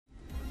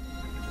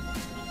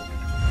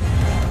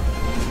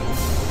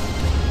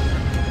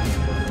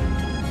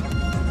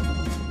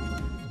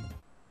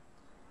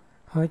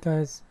Hi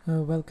guys,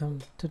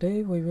 welcome.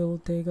 Today we will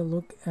take a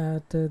look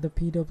at the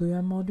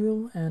PWM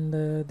module, and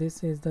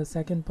this is the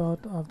second part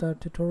of the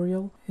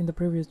tutorial. In the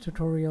previous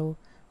tutorial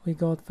we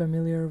got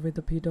familiar with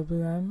the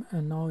PWM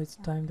and now it's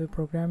time to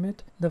program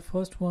it. The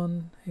first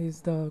one is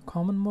the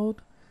common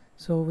mode,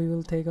 so we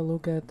will take a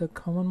look at the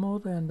common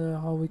mode and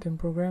how we can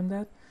program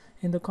that.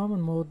 In the common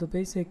mode, the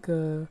basic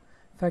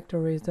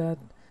factor is that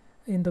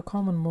in the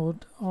common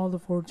mode all the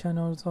 4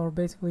 channels are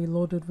basically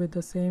loaded with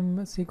the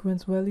same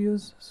sequence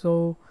values,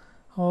 so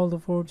all the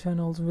 4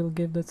 channels will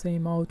give the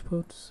same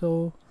output.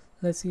 So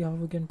let's see how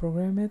we can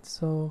program it.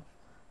 So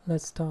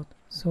let's start.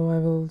 So I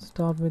will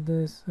start with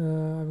this.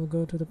 I will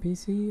go to the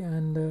PC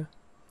and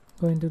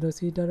go into the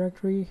C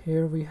directory.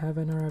 Here we have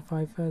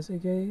nRF5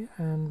 SDK,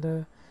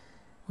 and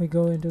we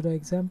go into the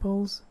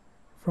examples.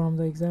 From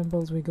the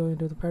examples we go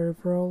into the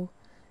peripheral,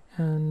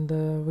 and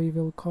we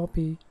will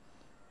copy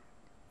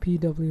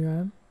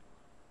PWM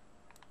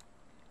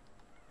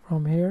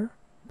from here,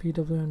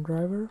 PWM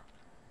driver,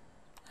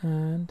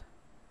 and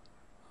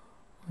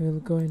we'll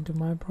go into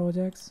my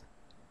projects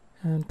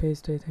and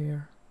paste it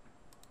here.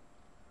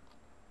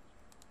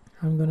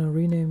 I'm gonna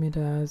rename it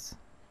as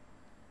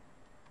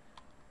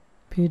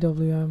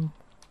PWM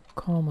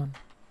common.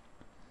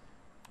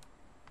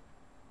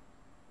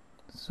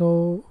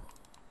 So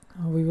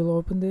we will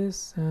open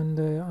this, and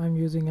I'm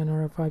using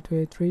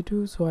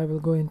nRF5 so I will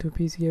go into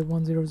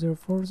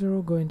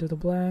PCA10040, go into the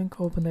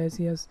blank, open the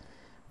SES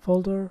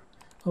folder,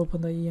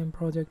 open the EM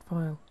project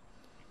file.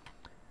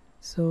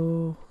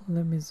 So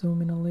let me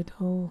zoom in a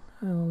little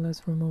and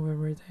let's remove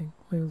everything.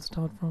 We will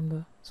start from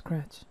the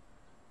scratch.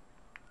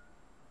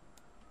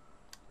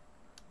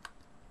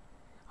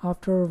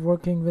 After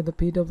working with the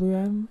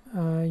PWM,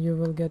 you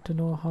will get to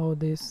know how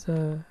this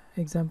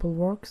example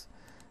works.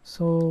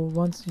 So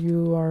once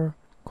you are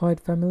quite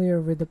familiar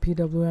with the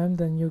PWM,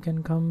 then you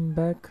can come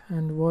back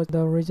and watch the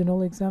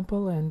original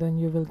example, and then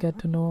you will get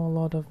to know a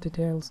lot of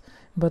details.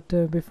 But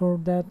before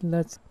that,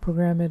 let's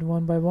program it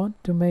one by one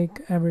to make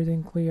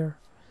everything clear.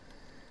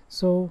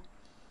 So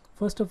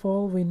first of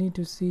all, we need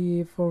to see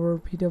if our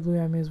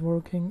PWM is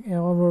working,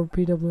 our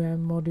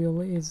PWM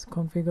module is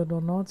configured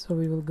or not. So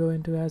we will go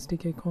into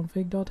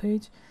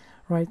sdkconfig.h,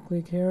 right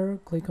click here,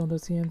 click on the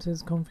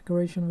CMSIS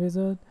configuration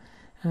wizard,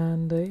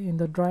 and in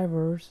the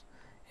drivers,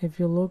 if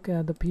you look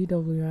at the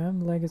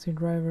PWM legacy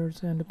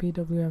drivers, and the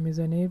PWM is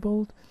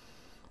enabled,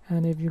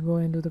 and if you go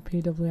into the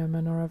PWM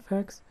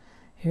nRFX,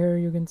 here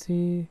you can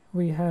see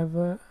we have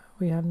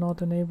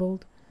not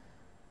enabled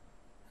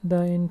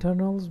the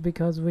internals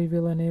because we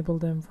will enable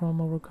them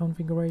from our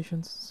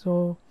configurations.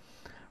 So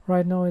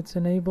right now it's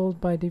enabled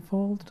by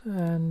default,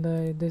 and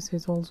this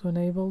is also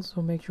enabled,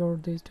 so make sure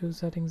these 2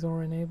 settings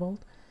are enabled.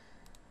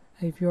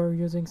 If you are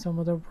using some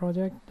other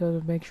project,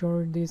 make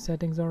sure these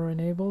settings are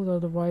enabled,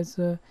 otherwise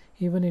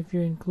even if you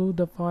include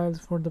the files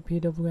for the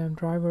PWM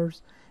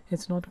drivers,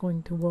 it's not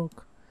going to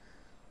work.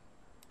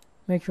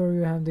 Make sure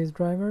you have these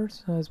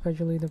drivers,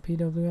 especially the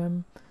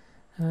PWM,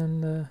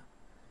 and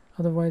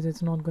otherwise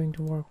it's not going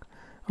to work.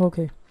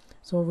 Okay,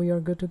 so we are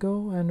good to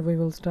go, and we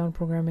will start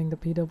programming the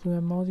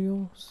PWM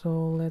module.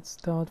 So let's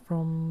start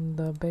from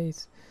the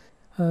base.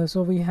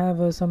 So we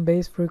have some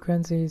base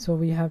frequency, so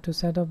we have to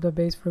set up the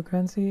base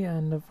frequency,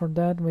 and for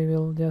that we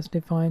will just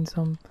define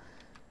some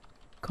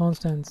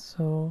constants.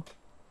 So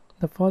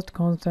the first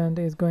constant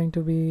is going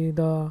to be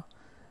the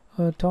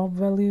top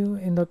value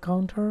in the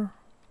counter.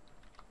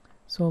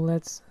 So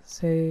let's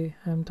say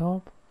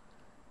mtop,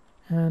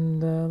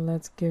 and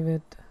let's give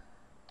it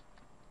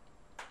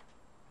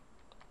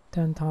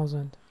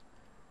 10,000.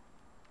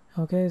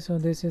 Okay, so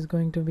this is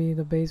going to be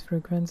the base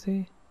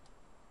frequency,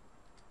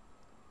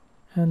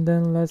 and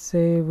then let's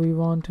say we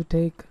want to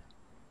take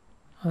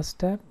a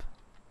step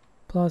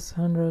plus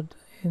 100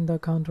 in the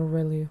counter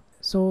value.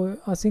 So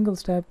a single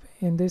step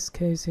in this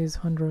case is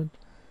 100.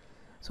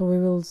 So we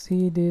will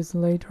see this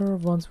later.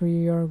 Once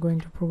we are going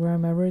to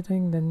program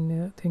everything,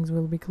 then things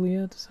will be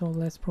cleared. So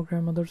let's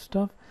program other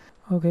stuff.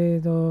 Okay,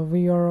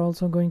 we are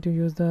also going to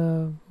use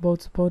the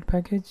both support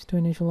package to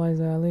initialize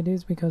the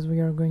LEDs, because we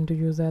are going to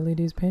use the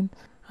LEDs pin.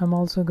 I'm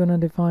also gonna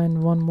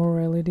define one more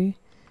LED,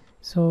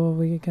 so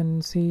we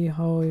can see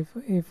how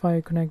if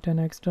I connect an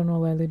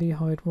external LED,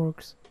 how it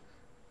works.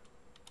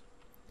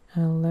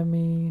 And let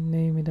me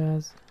name it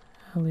as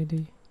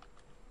LED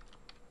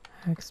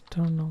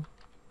external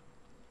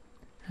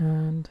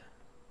and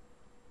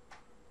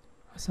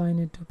assign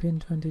it to pin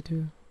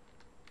 22.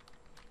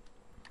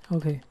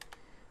 Okay,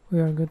 we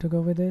are good to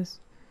go with this.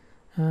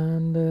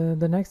 And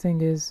the next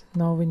thing is,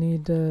 now we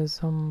need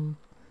some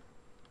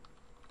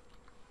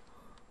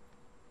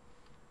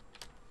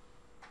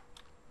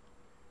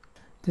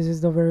this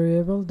is the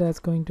variable that's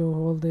going to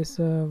hold this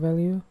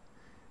value,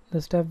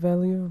 the step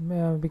value,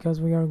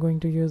 because we are going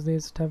to use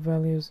these step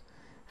values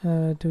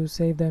to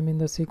save them in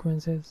the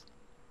sequences.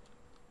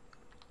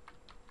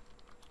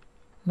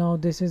 Now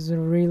this is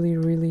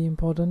really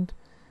important,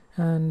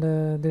 and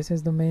this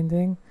is the main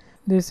thing.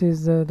 This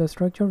is the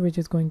structure which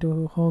is going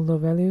to hold the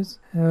values.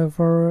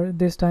 For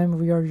this time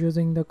we are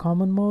using the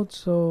common mode,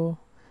 so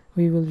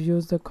we will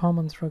use the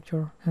common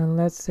structure. And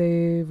let's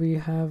say we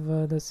have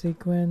the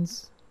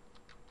sequence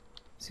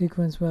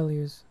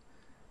values,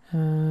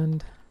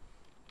 and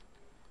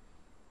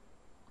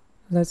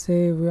let's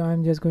say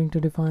I'm just going to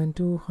define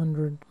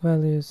 200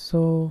 values.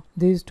 So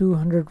these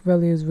 200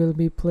 values will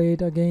be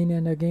played again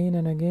and again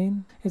and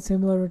again. It's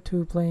similar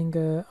to playing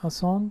a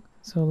song.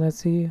 So let's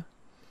see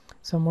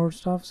some more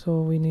stuff.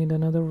 So we need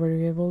another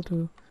variable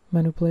to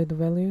manipulate the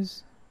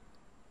values.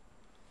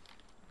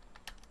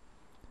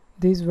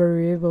 These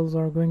variables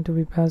are going to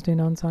be passed in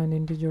unsigned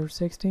integer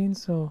 16,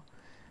 so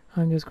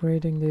I'm just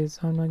creating this.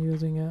 I'm not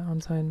using an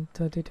unsigned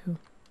 32.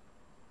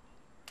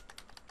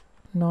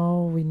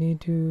 Now we need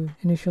to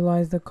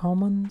initialize the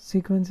common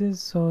sequences.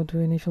 So to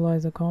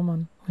initialize the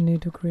common, we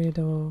need to create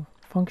a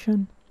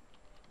function.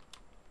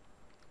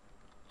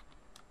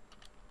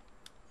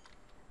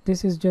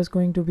 This is just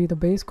going to be the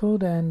base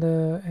code, and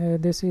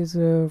this is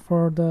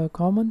for the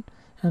common,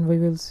 and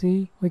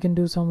we can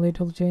do some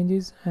little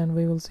changes, and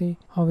we will see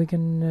how we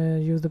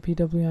can use the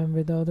PWM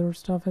with the other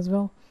stuff as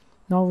well.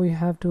 Now we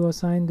have to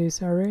assign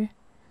this array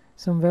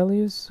some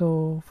values.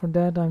 So for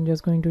that, I'm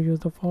just going to use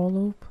the for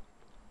loop.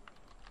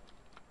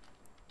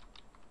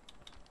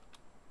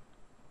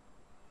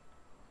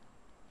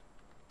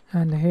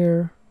 And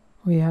here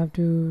we have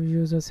to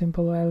use a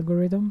simple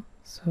algorithm.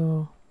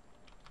 So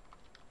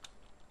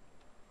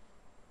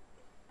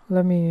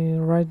let me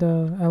write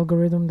the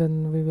algorithm,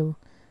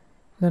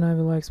 then I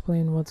will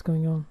explain what's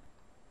going on.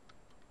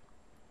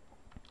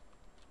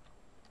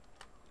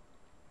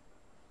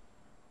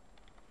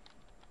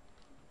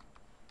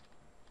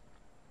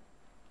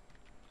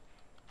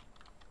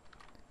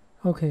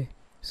 Okay,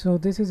 so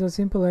this is a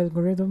simple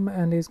algorithm,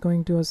 and it's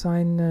going to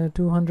assign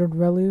 200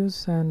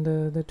 values, and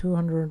the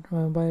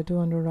 200 by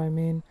 200 I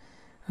mean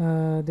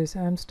this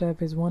m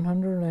step is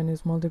 100 and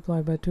is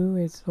multiplied by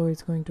 2, so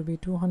it's going to be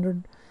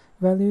 200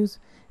 values,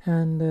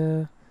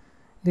 and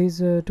these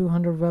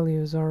 200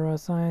 values are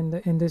assigned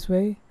in this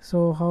way.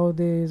 So how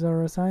these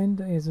are assigned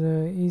is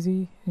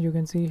easy. You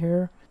can see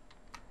here.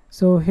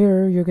 So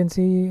here you can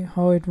see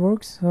how it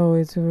works. So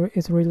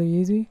it's really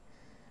easy.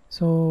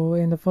 So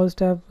in the first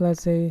step,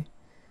 let's say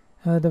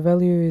the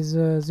value is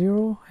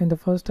 0 in the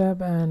first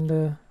step,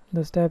 and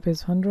the step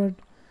is 100,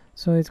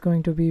 so it's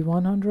going to be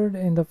 100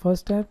 in the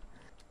first step.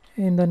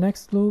 In the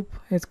next loop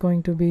it's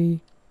going to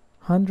be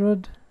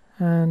 100,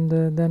 and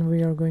then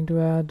we are going to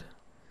add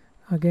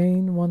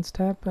again one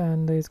step,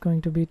 and it's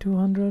going to be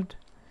 200,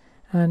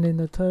 and in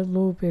the third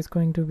loop it's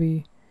going to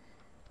be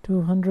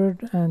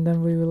 200, and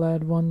then we will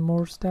add one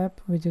more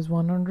step which is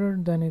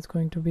 100, then it's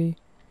going to be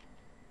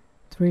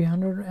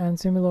 300, and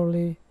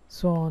similarly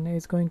so on.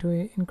 It's going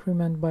to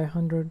increment by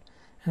 100,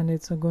 and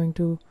it's going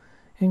to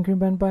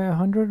increment by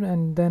 100,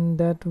 and then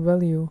that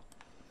value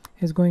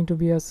is going to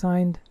be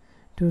assigned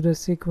to the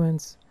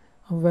sequence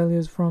of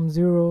values from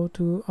 0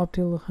 to up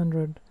till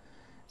 100.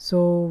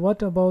 So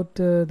what about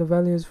the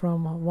values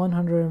from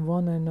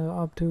 101 and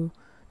up to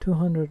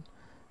 200?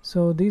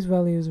 So these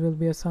values will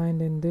be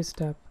assigned in this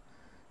step.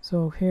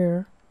 So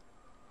here,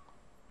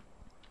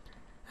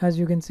 as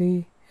you can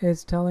see,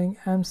 it's telling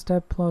m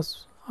step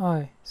plus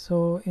I.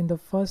 So in the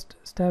first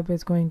step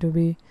it's going to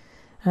be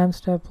m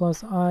step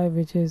plus I,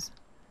 which is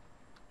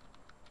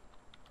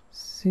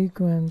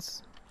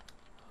sequence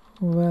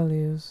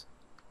values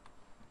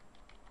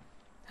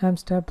m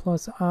step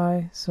plus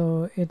I,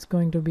 so it's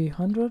going to be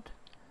 100,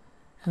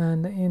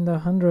 and in the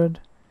 100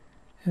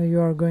 you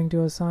are going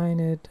to assign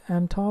it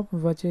m top.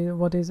 What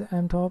is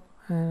m top?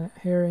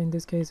 Here in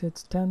this case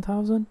it's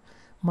 10,000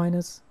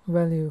 minus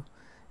value,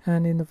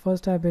 and in the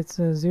first step it's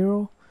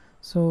 0,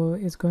 so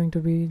it's going to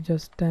be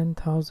just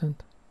 10,000.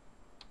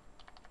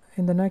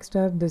 In the next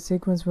step the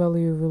sequence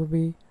value will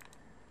be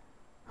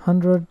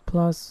 100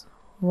 plus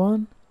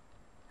 1,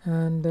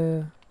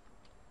 and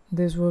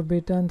this would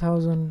be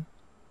 10,000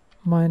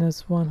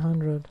 minus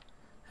 100,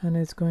 and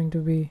it's going to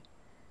be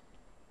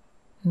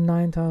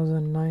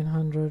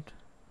 9,900.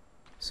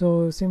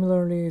 So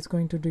similarly it's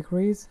going to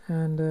decrease,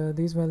 and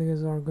these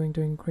values are going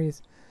to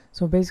increase.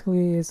 So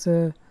basically it's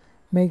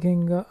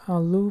making a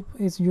loop.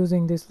 It's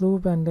using this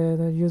loop, and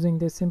using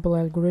this simple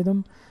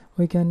algorithm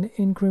we can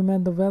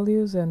increment the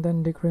values and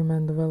then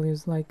decrement the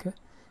values like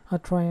a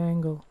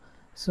triangle.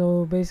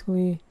 So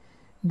basically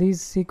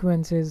these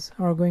sequences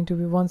are going to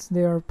be, once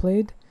they are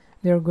played,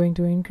 they are going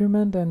to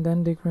increment and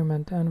then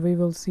decrement, and we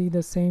will see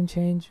the same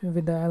change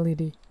with the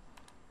LED.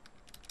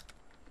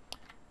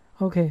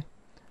 Okay,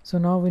 so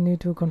now we need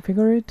to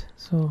configure it.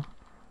 So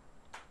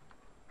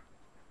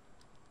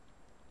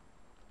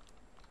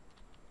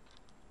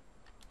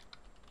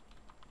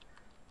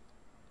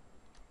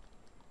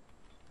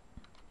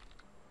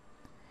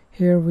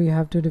here we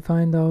have to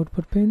define the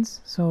output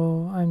pins.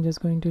 So I'm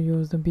just going to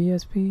use the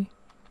BSP,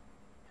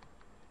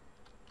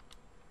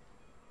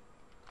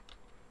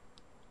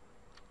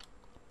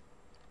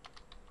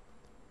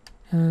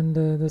 and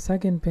the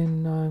second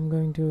pin I'm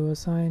going to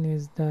assign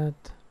is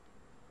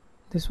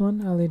this one,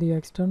 LED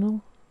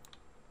external.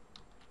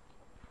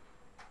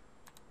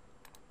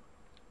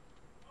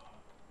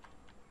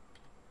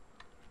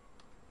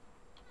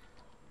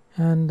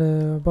 And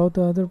about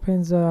the other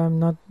pins, I'm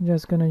not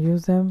just gonna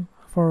use them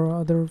for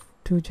other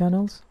 2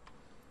 channels.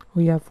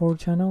 We have 4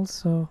 channels,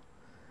 so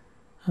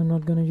I'm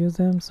not gonna use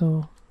them.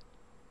 So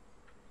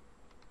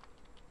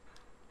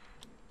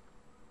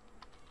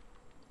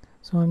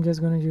I'm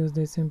just gonna use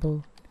this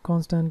simple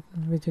constant,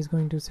 which is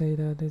going to say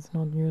that it's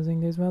not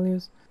using these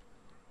values.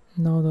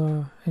 Now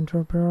the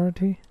interrupt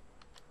priority.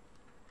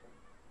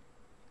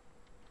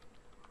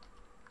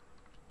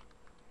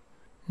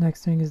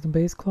 Next thing is the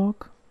base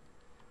clock.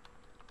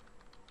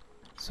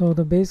 So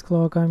the base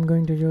clock I'm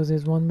going to use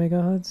is 1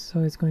 megahertz, so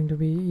it's going to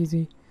be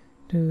easy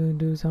to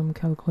do some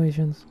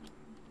calculations.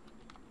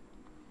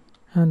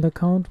 And the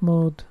count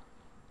mode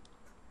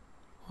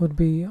would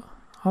be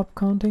up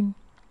counting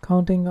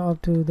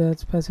up to that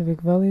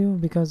specific value,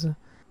 because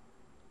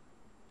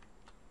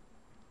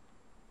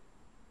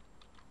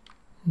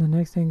the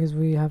next thing is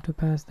we have to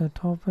pass that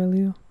top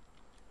value.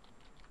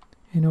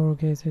 In our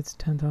case it's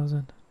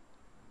 10,000,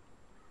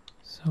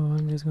 so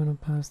I'm just going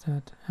to pass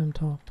that M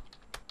top.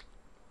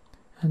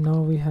 And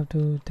now we have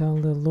to tell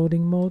the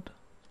loading mode.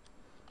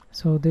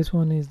 So this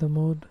one is the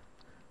mode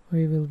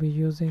we will be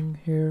using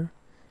here.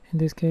 In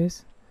this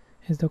case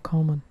is the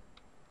common.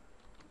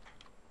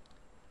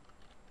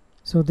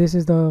 So this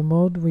is the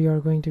mode we are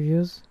going to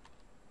use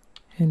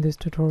in this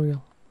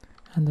tutorial.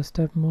 And the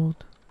step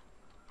mode.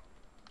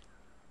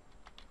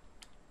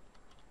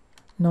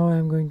 Now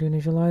I'm going to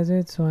initialize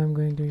it, so I'm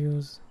going to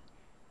use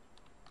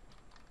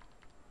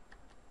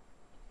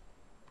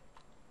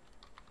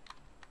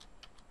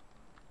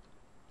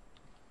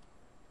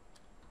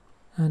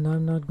and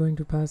I'm not going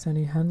to pass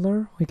any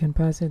handler. We can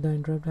pass it the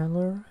interrupt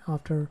handler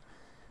after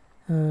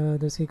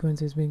the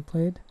sequence is being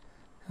played.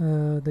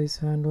 This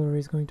handler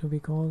is going to be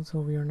called, so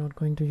we are not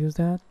going to use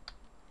that.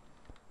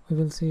 We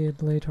will see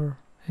it later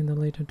in the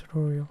later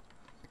tutorial.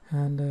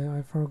 And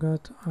I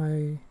forgot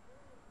I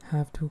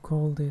have to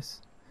call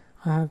this.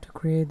 I have to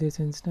create this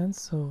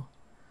instance, so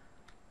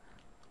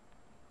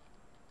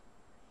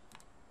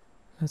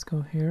let's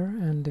go here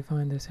and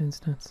define this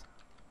instance.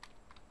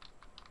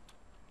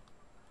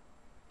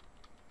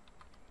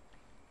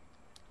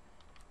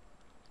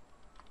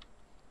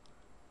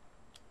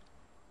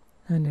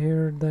 And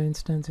here the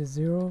instance is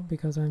 0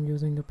 because I'm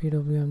using the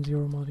PWM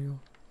 0 module.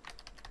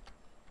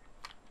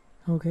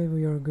 Okay,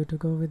 we are good to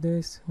go with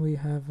this. We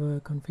have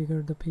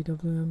configured the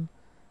PWM,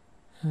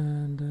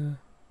 and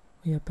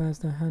we have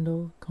passed the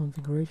handle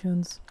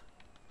configurations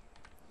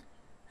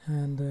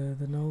and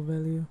the null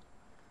value.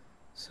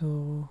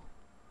 So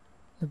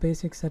the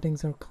basic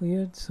settings are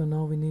cleared, so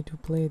now we need to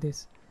play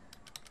this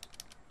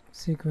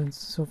sequence.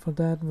 So for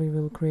that we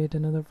will create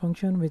another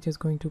function which is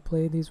going to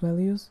play these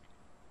values.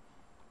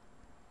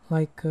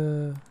 Like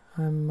I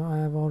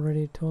have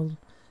already told,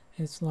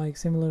 it's like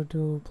similar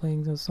to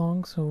playing the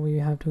song, so we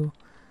have to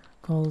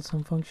call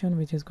some function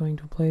which is going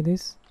to play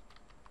this.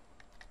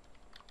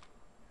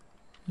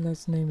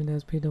 Let's name it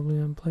as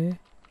PWM play.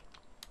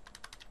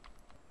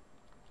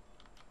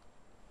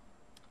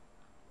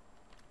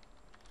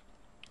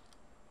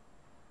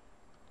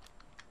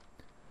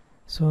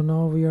 So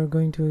now we are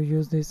going to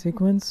use this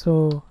sequence,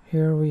 so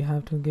here we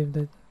have to give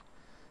this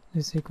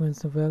sequence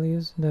the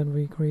values that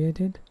we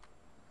created.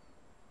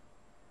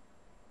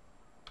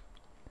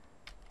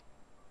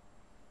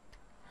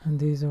 And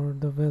these are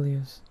the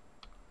values.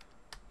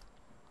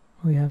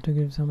 We have to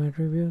give some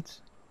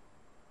attributes.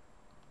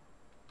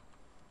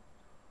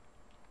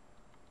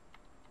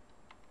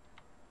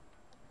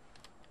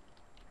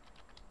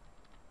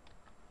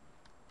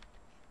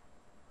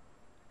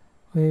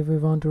 If we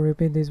want to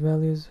repeat these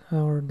values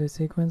or this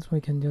sequence, we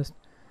can just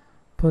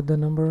put the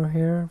number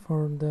here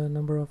for the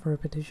number of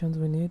repetitions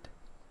we need.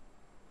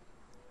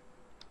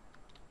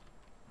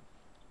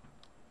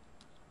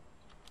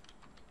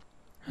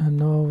 And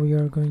now we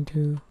are going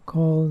to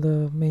call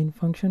the main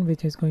function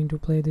which is going to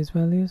play these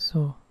values.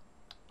 So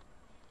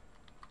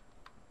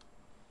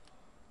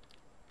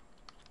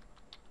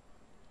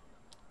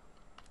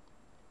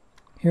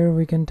here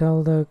we can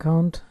tell the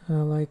count,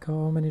 like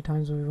how many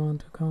times we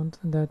want to count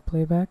that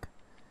playback,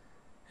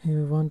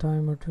 either 1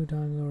 time or 2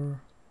 times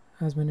or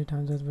as many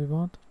times as we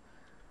want.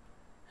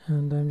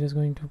 And I'm just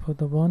going to put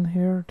the 1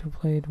 here to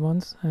play it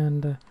once,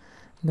 and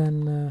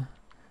then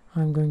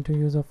I'm going to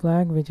use a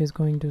flag which is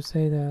going to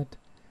say that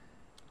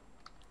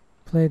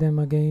play them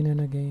again and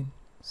again.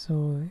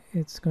 So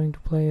it's going to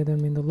play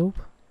them in the loop.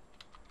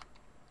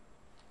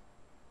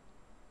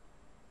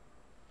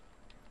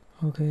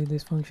 Okay,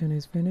 this function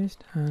is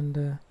finished,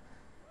 and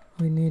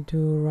we need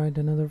to write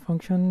another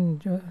function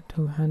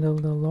to handle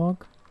the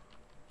log,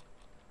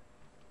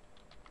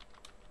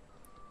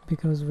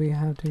 because we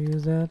have to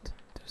use that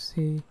to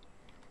see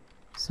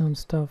some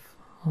stuff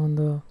on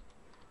the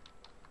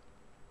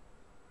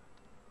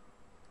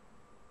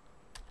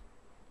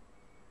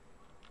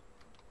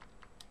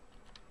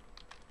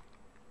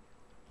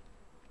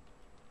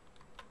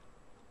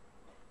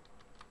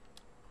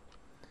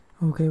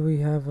okay, we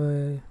have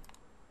the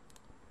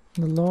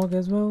log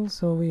as well,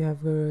 so we have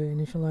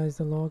initialized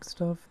the log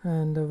stuff,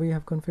 and we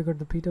have configured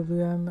the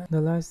PWM.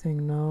 The last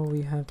thing, now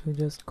we have to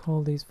just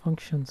call these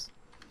functions.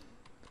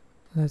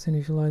 let's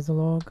initialize the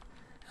log,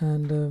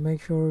 and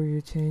make sure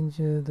you change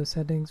the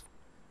settings.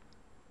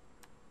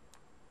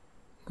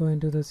 Go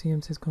into the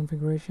CMSIS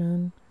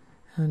configuration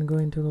and go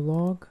into the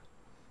log,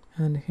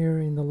 and here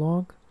in the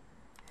log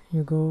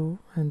you go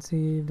and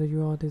see if the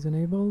UART is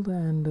enabled,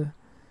 and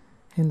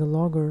in the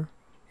logger,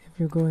 if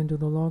you go into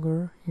the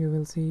logger, you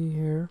will see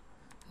here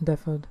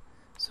deferred.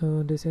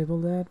 So disable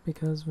that,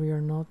 because we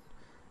are not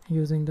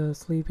using the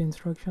sleep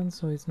instruction,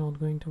 so it's not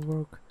going to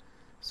work.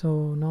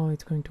 So now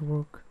it's going to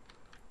work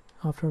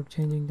after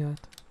changing that.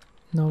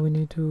 Now we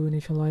need to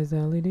initialize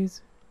the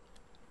LEDs.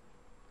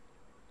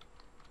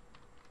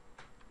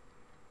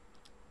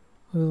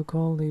 We will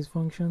call these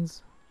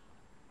functions.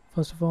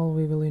 First of all,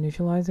 we will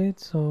initialize it.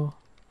 So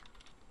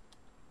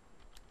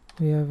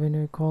we have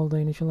called the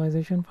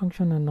initialization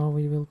function, and now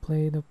we will now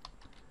play the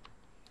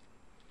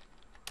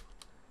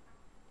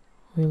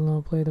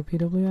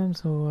PWM.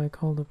 So I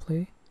call the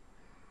play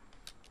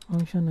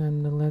function,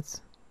 and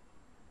let's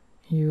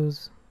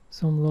use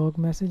some log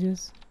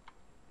messages.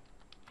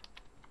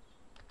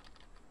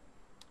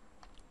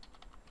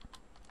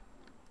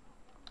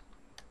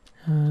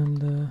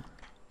 And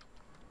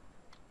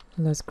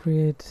let's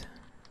create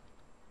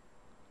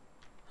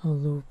a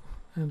loop,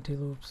 empty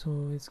loop,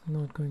 so it's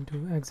not going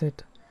to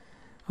exit.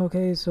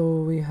 Okay,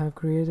 so we have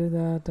created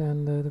that,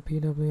 and the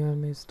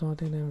PWM is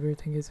started,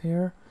 everything is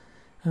here,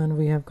 and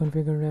we have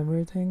configured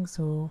everything.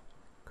 So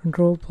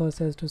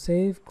Control+S to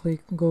save,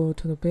 go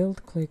to the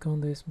build, click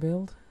on this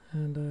build,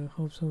 and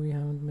hope so we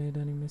haven't made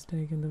any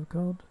mistake in the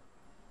code.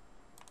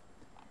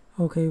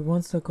 Okay,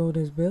 once the code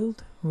is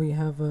built, we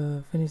have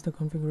finished the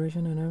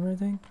configuration and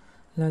everything.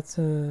 Let's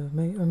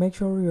make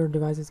sure your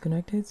device is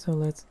connected. So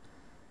let's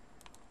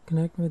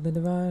connect with the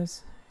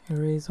device,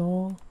 erase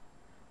all,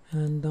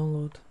 and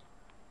download.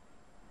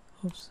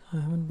 Oops, I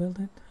haven't built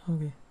it.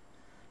 Okay,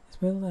 it's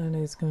built and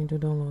it's going to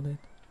download it.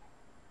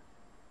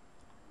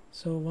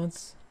 So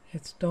once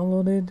it's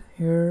downloaded,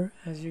 here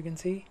as you can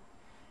see,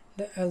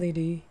 the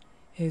LED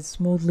is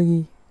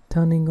smoothly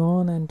turning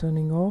on and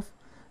turning off.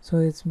 So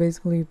it's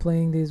basically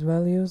playing these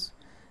values,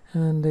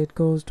 and it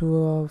goes to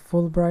a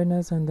full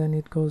brightness and then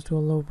it goes to a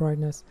low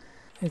brightness.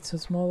 It's a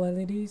small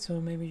LED, so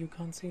maybe you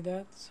can't see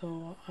that,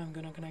 so I'm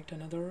gonna connect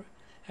another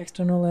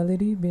external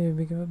LED,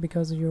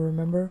 because you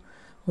remember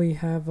we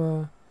have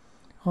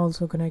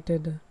also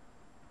connected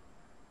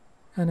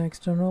an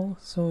external,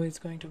 so it's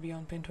going to be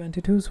on pin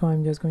 22, so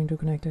I'm just going to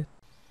connect it.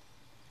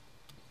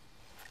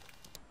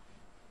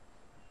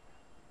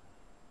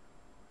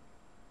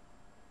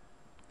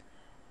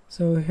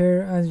 So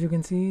here as you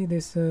can see,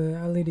 this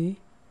LED,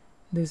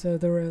 this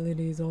other LED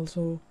is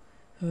also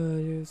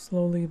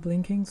slowly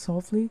blinking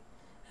softly,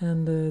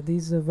 and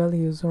these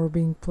values are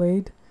being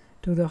played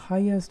to the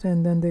highest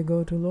and then they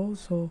go to low.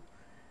 So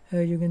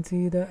you can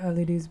see the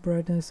LED's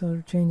brightness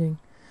are changing.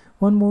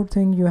 One more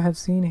thing you have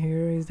seen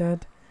here is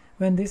that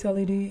when this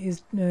LED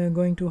is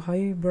going to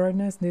high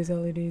brightness, this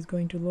LED is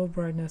going to low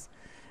brightness.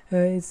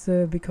 It's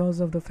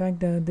because of the fact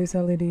that this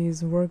LED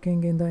is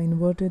working in the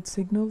inverted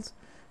signals,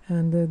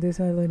 and this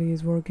LED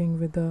is working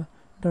with the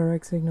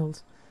direct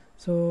signals.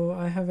 So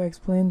I have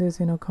explained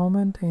this in a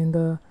comment in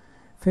the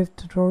 5th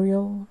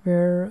tutorial,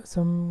 where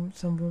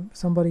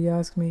somebody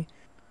asked me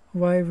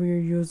why we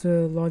use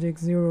logic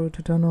 0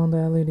 to turn on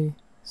the LED.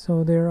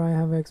 So there I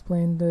have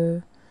explained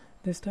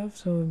this stuff.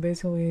 So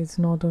basically it's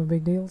not a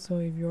big deal. So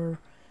if you're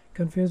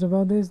confused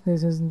about this,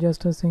 this is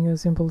just a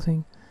simple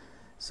thing.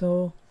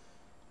 So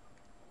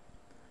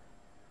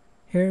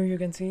here you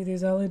can see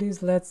these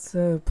LEDs. Let's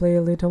play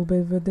a little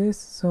bit with this.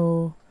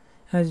 So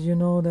as you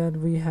know that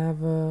we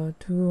have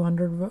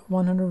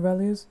 100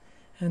 values,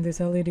 and this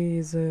LED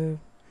is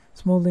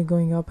smoothly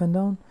going up and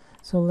down.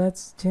 So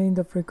let's change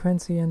the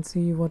frequency and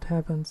see what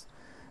happens.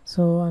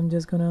 So I'm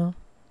just gonna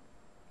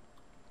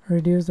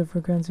reduce the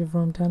frequency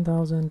from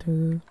 10,000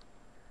 to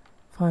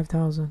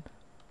 5,000.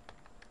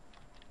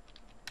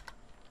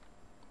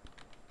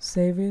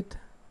 Save it,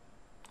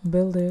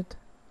 build it,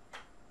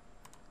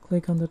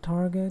 click on the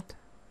target,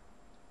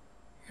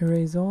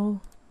 erase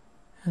all,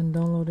 and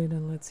download it,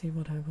 and let's see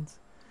what happens.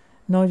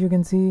 Now you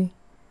can see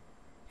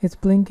it's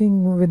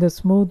blinking with a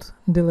smooth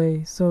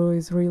delay, so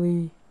it's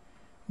really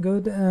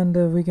good,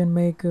 and we can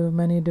make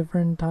many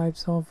different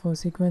types of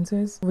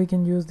sequences. We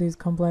can use these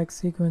complex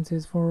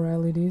sequences for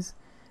LEDs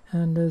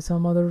and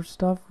some other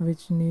stuff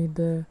which need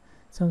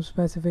some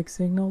specific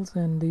signals,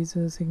 and these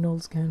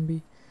signals can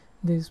be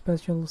these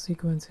special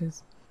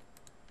sequences.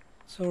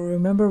 So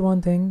remember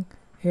one thing,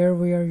 here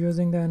we are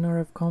using the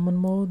nRF common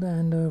mode,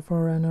 and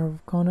for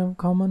nRF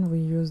common we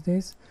use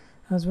this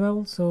as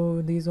well.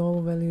 So these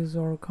all values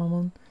are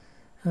commonly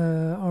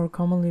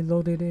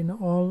loaded in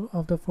all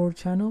of the 4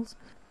 channels.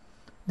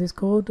 This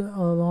code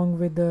along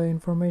with the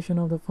information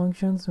of the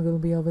functions will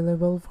be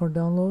available for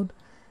download,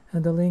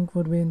 and the link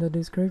would be in the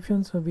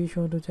description, so be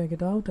sure to check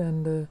it out.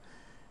 And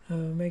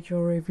make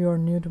sure, if you are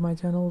new to my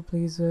channel,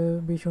 please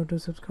be sure to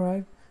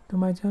subscribe to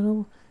my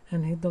channel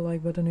and hit the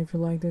like button if you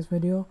like this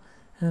video.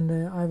 And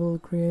I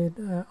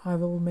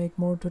will make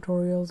more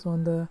tutorials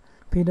on the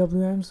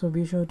PWM, so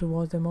be sure to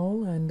watch them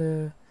all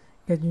and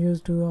get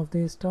used to of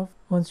this stuff.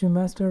 Once you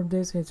master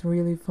this, it's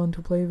really fun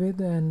to play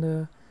with,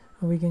 and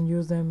we can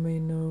use them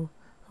in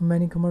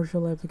many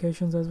commercial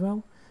applications as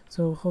well.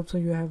 So hope so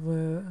you have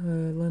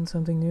learned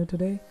something new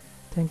today.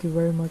 Thank you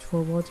very much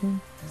for watching.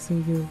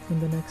 See you in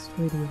the next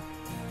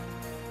video.